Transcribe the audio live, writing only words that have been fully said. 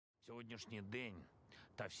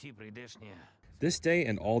This day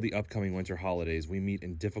and all the upcoming winter holidays, we meet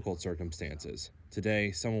in difficult circumstances.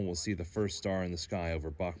 Today, someone will see the first star in the sky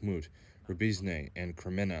over Bakhmut, Rubizhne, and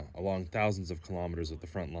Kreminna, along thousands of kilometers of the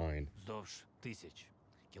front line.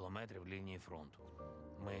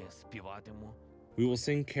 We will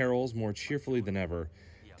sing carols more cheerfully than ever,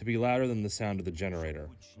 to be louder than the sound of the generator.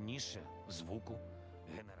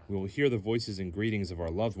 We will hear the voices and greetings of our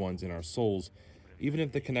loved ones in our souls, even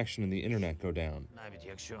if the connection and the internet go down.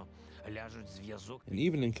 And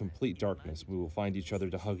even in complete darkness, we will find each other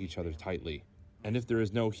to hug each other tightly. And if there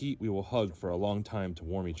is no heat, we will hug for a long time to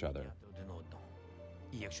warm each other.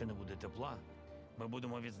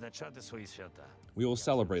 We will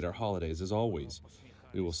celebrate our holidays as always.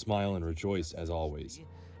 We will smile and rejoice as always.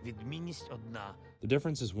 The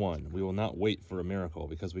difference is one: we will not wait for a miracle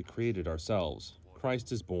because we created ourselves.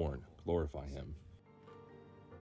 Christ is born. Glorify him.